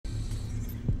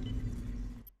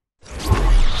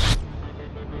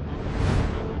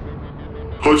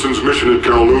Hudson's mission at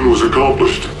Kowloon was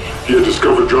accomplished. He had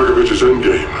discovered Dragovich's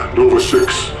endgame, Nova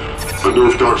 6. A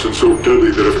nerve toxin so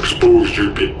deadly that if exposed,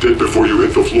 you'd be dead before you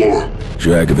hit the floor.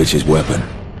 Dragovich's weapon.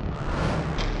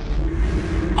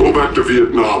 Go back to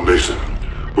Vietnam, Mason.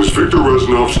 Was Viktor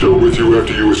Reznov still with you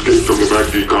after you escaped from the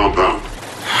MACV compound?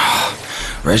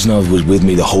 Reznov was with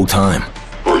me the whole time.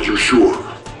 Are you sure?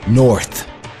 North.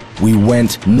 We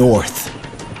went north.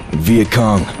 Viet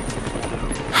Cong.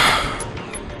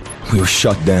 We were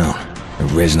shut down, and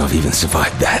Reznov even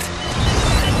survived that.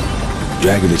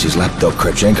 Dragovich's lapdog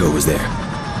Kravchenko was there.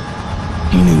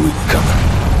 He knew we were coming.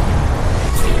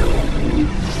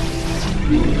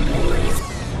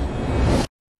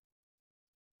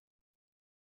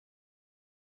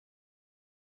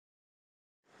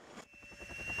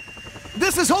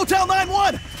 This is Hotel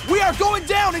 9-1! We are going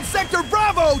down in Sector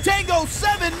Bravo! Tango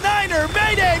 7-9er!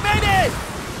 Mayday! Mayday!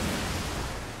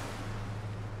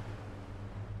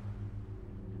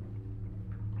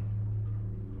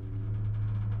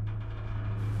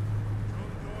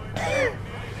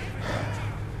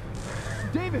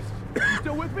 Davis! You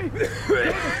still with me? Davis,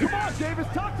 come on, Davis!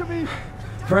 Talk to me!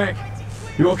 Frank,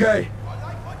 you okay?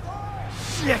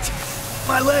 Shit!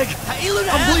 My leg!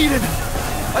 I'm bleeding!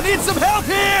 I need some help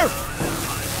here!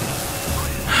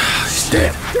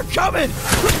 Shit! They're coming!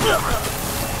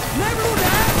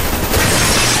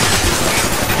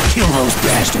 Kill those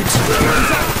bastards!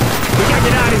 We gotta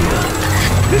get out of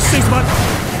here! This thing's about...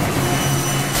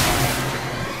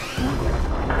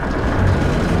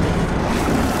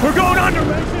 We're going under,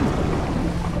 Mason!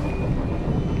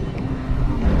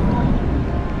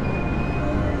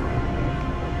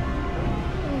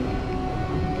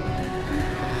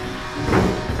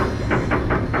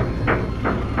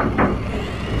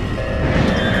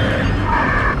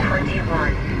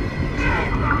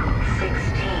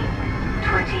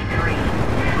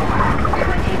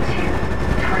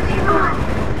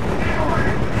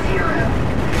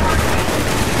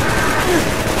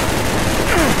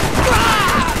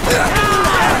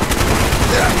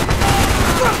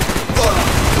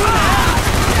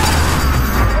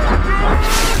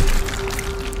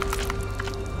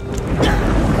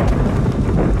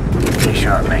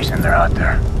 Mason, they're out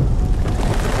there.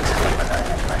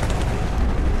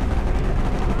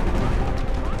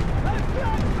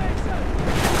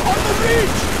 On the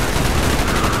beach!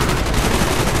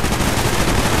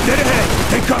 Dead ahead!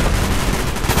 Take cover!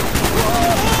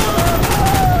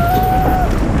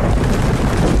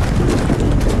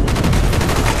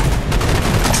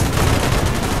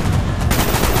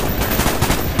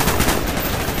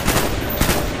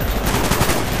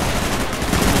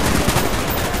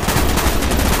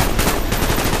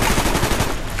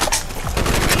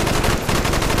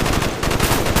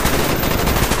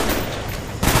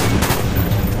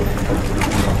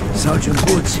 Sergeant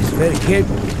Woods is very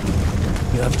capable.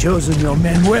 You have chosen your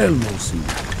men well, Mason.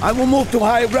 I will move to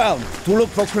high ground to look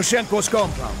for Kravchenko's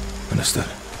compound. Understood.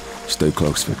 Stay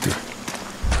close, Victor.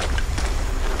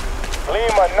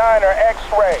 Lima 9er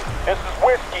X-ray. This is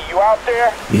Whiskey. You out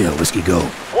there? Yeah, Whiskey, go.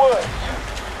 Woods.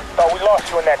 Thought we lost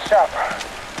you in that chopper.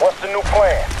 What's the new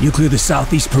plan? You clear the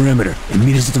southeast perimeter and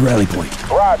meet us at the rally point.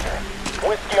 Roger.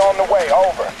 Whiskey on the way.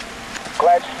 Over.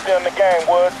 Glad you're still in the game,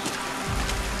 Woods.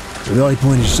 The rally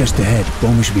point is just ahead.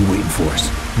 Bowman should be waiting for us.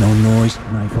 No noise,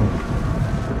 knife open.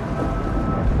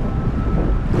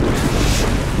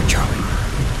 Charlie.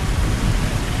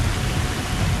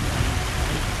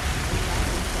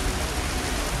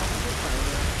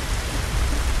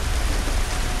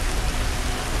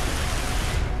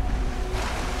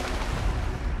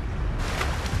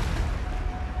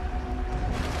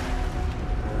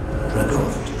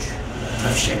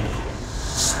 Kravchenko,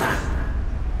 stop.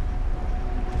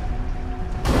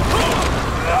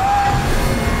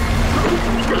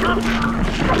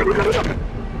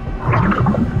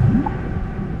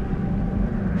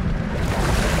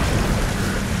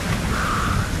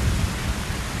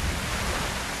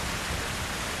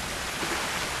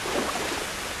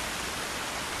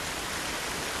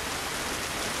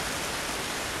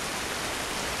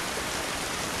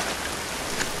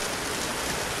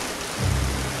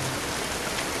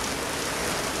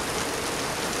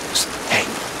 Hey,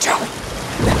 Charlie.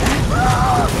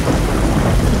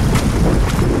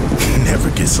 Never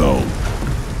gets old.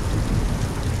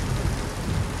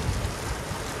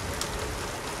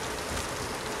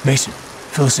 Mason,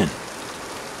 fill us in.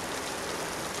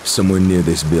 Somewhere near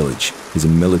this village is a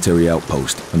military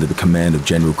outpost under the command of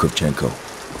General Kravchenko.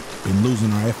 Been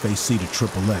losing our FAC to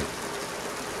AAA.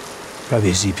 Probably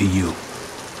a CPU.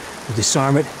 We'll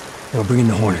disarm it, and we'll bring in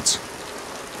the Hornets.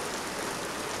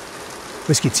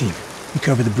 Whiskey team, You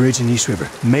cover the bridge in East River.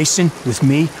 Mason, with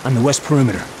me, on the west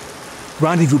perimeter.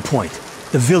 Rendezvous point,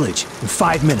 the village, in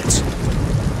 5 minutes.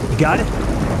 You got it?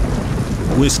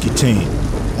 Whiskey team.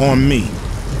 On me.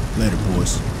 Later,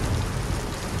 boys.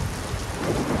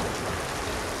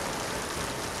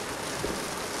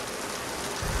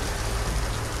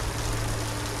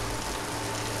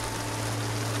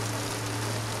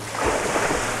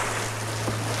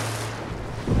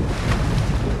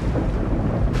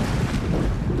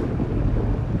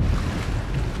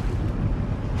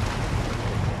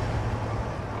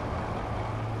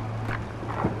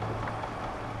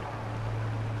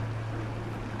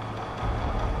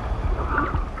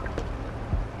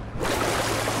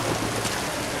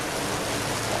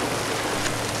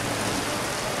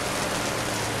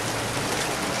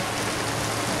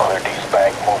 Clear D's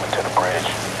bank, moving to the bridge.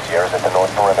 Sierra's at the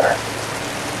north perimeter.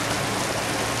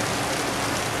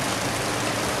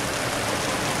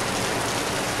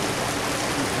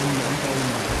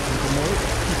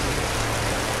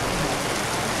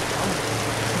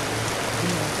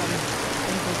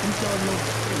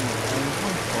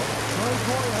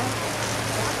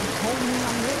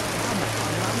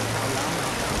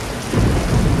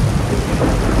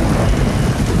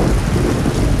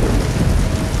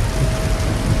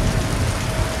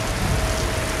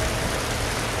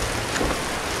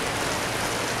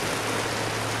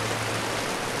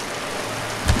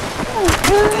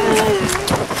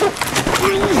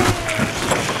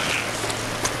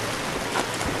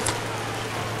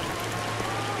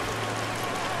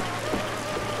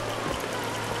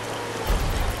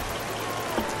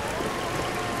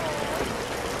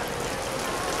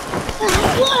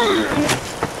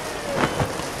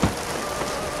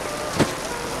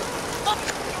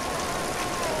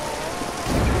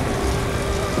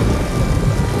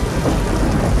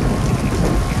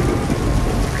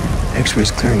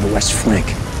 X-rays clearing the west flank.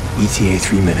 ETA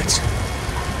 3 minutes.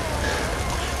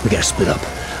 We gotta split up.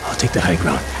 I'll take the high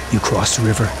ground. You cross the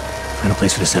river. Find a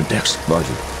place for the Semtex.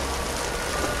 Roger.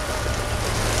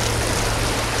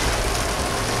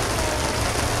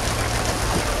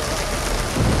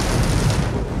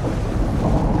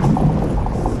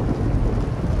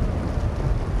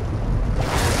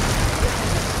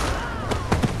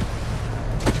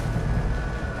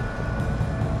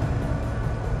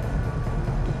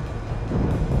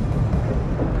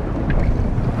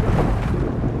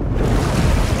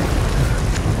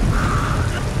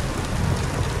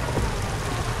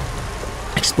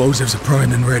 Explosives are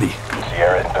primed and ready.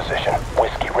 Sierra in position.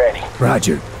 Whiskey ready.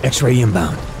 Roger. X-ray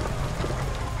inbound.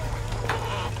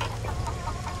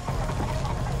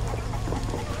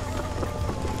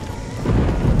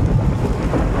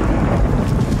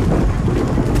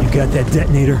 You got that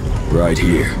detonator? Right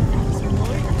here.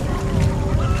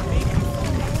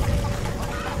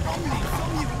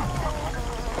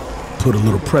 Put a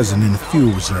little present in the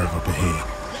fuel reserve up ahead.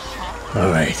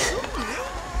 All right.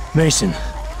 Mason,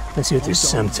 let's see what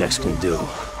this Semtex can do.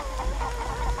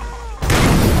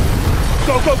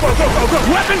 Go, go, go, go, go, go!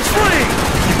 Weapons free!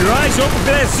 Keep your eyes open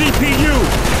for that CPU!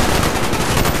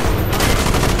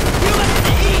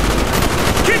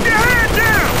 Keep your head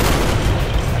down!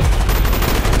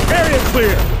 Area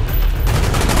clear!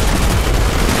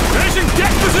 Mason,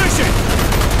 deck position!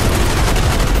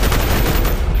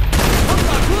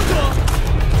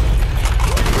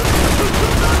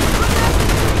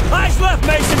 Eyes left,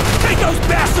 Mason! Take those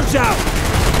bastards out!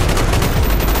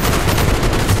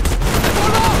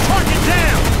 Target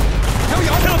down!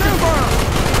 Kill confirmed!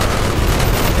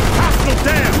 Hostile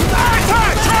down! Eyes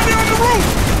high! Charlie on the roof!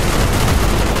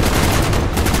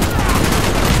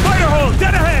 Spider hole,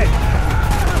 dead ahead!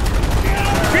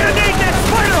 Grenade that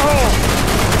spider hole!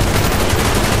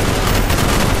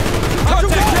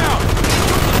 Contact down!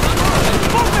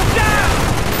 Move them down!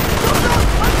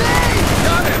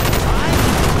 Got him!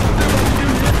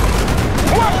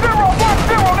 1-0,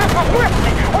 this is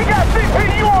Whiskey! We got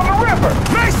CPU on the river!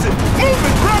 Mason, move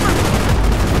it, brother!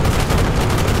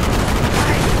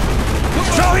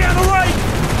 Charlie on the right!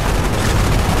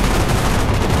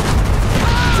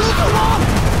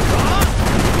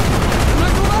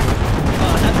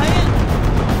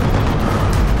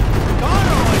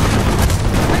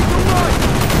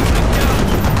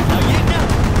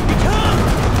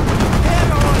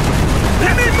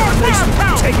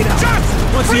 Take it out. Johnson,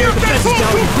 once the air defense is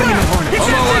down, we bring him in Hornet. On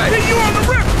my way. You on the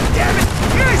rip. Damn it.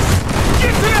 Miss.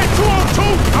 Get to that 202.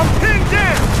 I'm pinned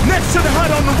down. Next to the hut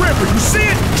on the river. You see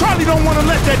it? Charlie don't want to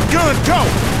let that gun go.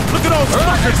 Look at those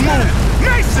fuckers move.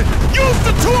 Mason, use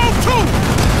the 202.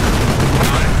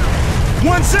 1-0.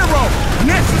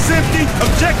 Nest is empty.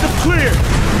 Objective clear.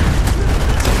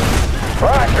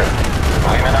 Roger.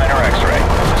 Lima 9 X-ray.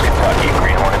 This is Kentucky.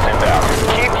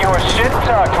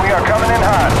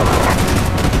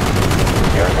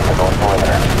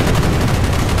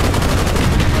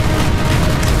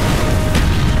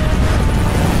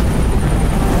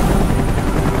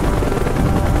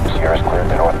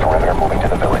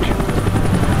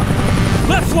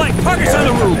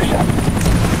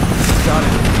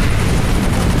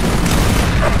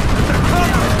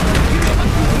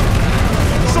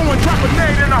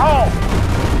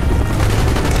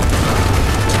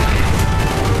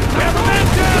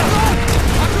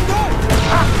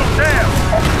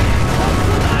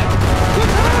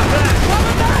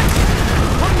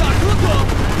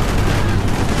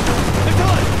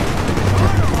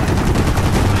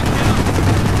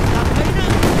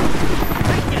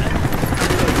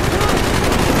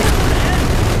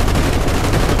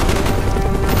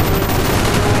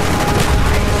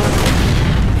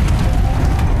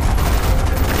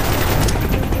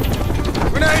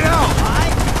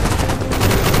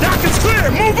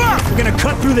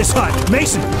 through this hut.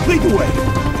 Mason, lead the way.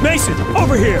 Mason,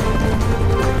 over here.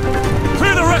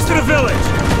 Clear the rest of the village.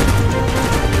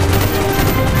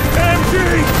 MG,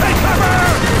 take cover!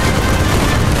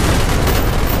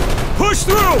 Push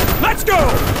through! Let's go!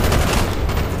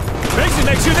 Mason,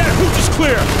 make sure that hooch is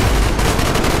clear.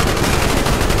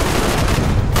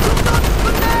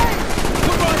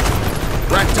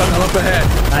 Rack tunnel up ahead.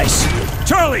 Nice.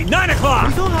 Charlie, 9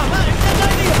 o'clock!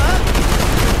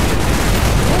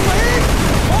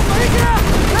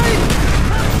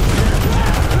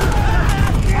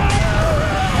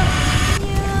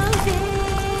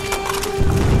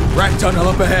 Rack tunnel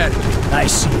up ahead. I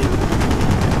see it.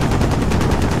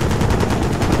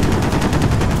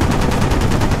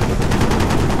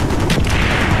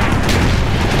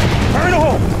 Burn a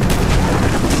hole!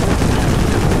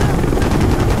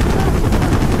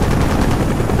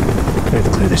 We have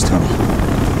to clear this tunnel.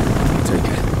 Take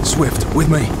it. Swift, with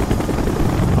me.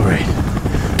 All right.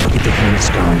 I'll get the coordinates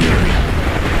down in the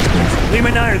area.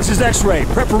 Lima 9, this is X-Ray.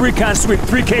 Prep for recon sweep,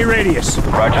 3K radius.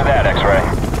 Roger that,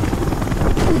 X-Ray.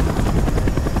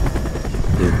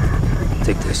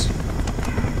 Take this.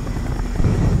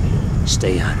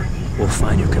 Stay on it. We'll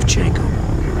find your Kravchenko.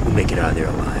 We'll make it out of there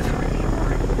alive.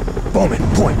 Bowman,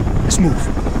 point. Let's move.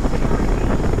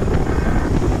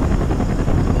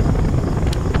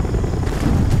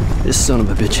 This son of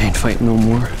a bitch ain't fighting no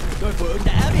more.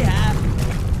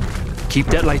 Keep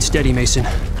that light steady, Mason.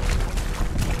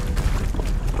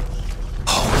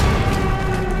 Oh,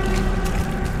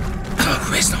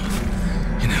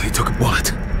 Reznov. You nearly took a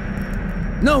bullet.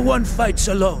 No one fights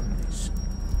alone, Mason.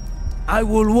 I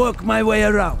will work my way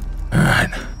around. All right,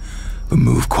 but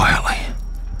move quietly.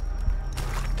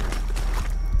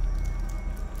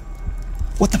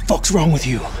 What the fuck's wrong with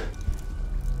you?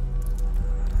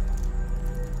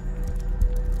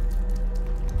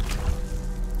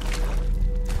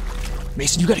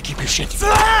 Mason, you gotta keep your shit.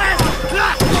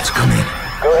 Let's come in.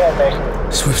 Go ahead,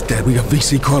 Mason. Swift's dead. We got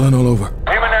VC crawling all over.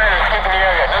 Lima 9 is keeping the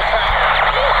area.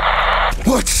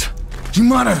 What? You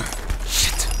monitor.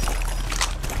 Shit.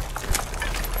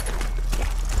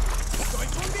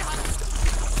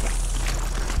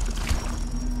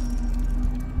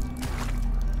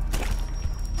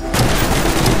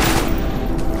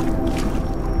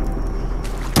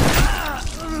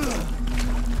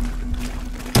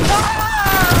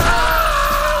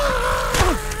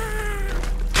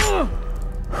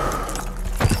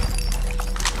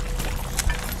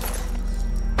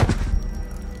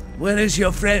 Where is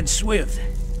your friend Swift?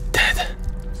 Dead.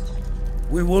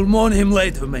 We will mourn him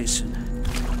later, Mason.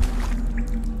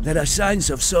 There are signs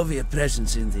of Soviet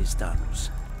presence in these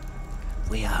tunnels.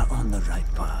 We are on the right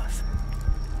path.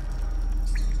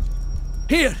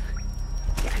 Here!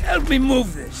 Help me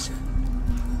move this.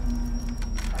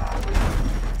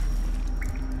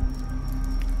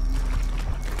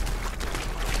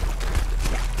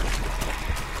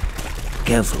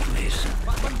 Careful, Mason.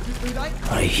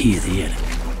 I hear the enemy.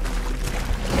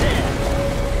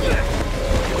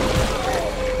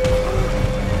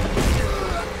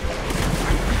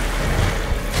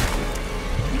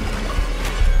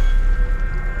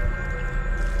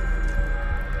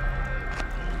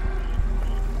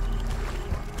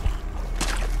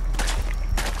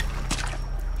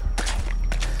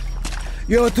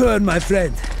 Your turn, my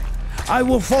friend. I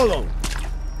will follow.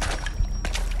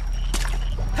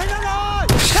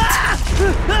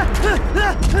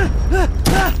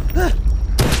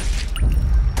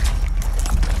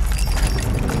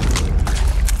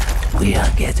 We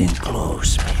are getting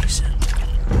close, Mason.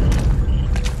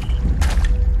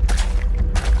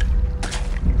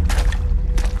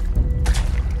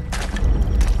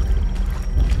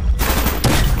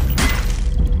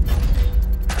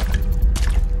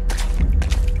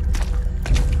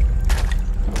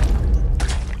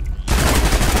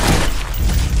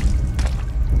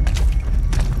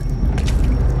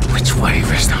 Which way,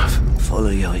 Reznov? Follow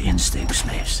your instincts,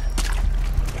 Mason.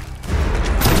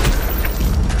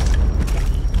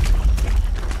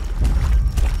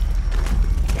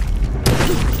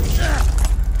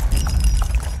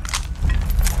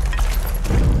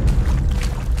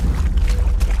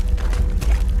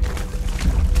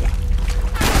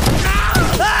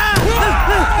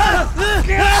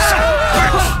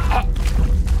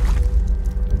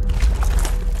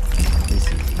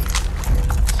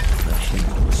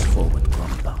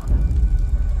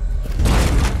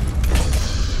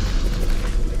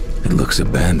 It looks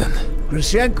abandoned.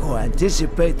 Kravchenko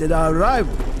anticipated our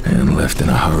arrival. And left in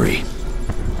a hurry.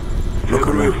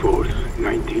 February 4th,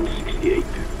 1968.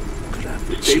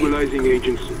 The stabilizing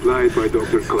agent supplied by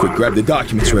Dr. Clark. Quick, grab the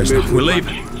documents, Reznov. We're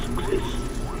leaving.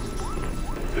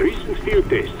 Recent field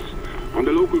tests and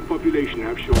the local population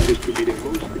have shown this to be the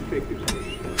most effective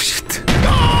solution. Shit.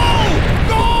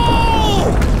 No!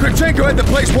 Kravchenko had the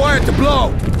place wired to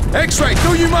blow. X-ray,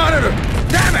 do you monitor?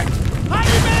 Damn it!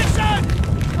 Animation!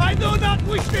 I do not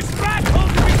wish this rat hole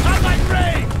to become my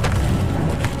grave!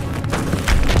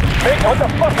 Hey, what the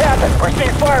fuck happened? We're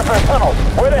seeing fire from the tunnel.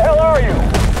 Where the hell are you?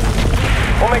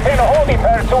 We'll maintain a holding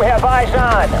pattern so we have eyes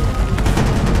on.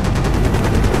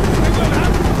 We're gonna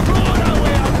have to crawl our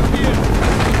way out of here!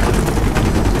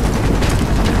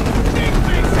 Big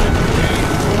Mason!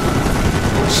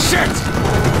 Shit!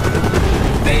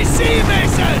 DC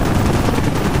Mason!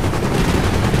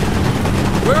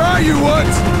 Where are you,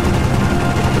 Woods?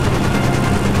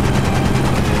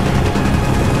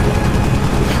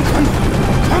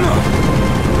 Come on!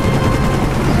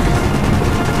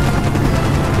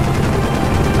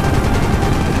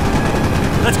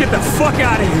 Let's get the fuck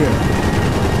out of here!